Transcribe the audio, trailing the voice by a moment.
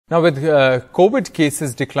Now, with COVID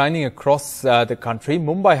cases declining across the country,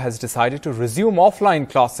 Mumbai has decided to resume offline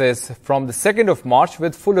classes from the 2nd of March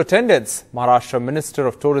with full attendance. Maharashtra Minister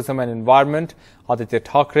of Tourism and Environment, Aaditya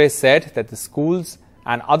Thackeray, said that the schools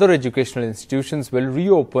and other educational institutions will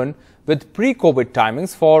reopen with pre-COVID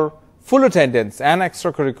timings for full attendance and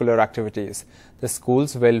extracurricular activities. The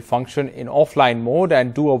schools will function in offline mode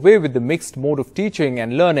and do away with the mixed mode of teaching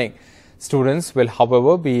and learning. Students will,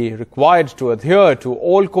 however, be required to adhere to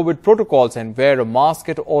all COVID protocols and wear a mask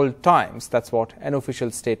at all times. That's what an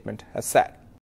official statement has said.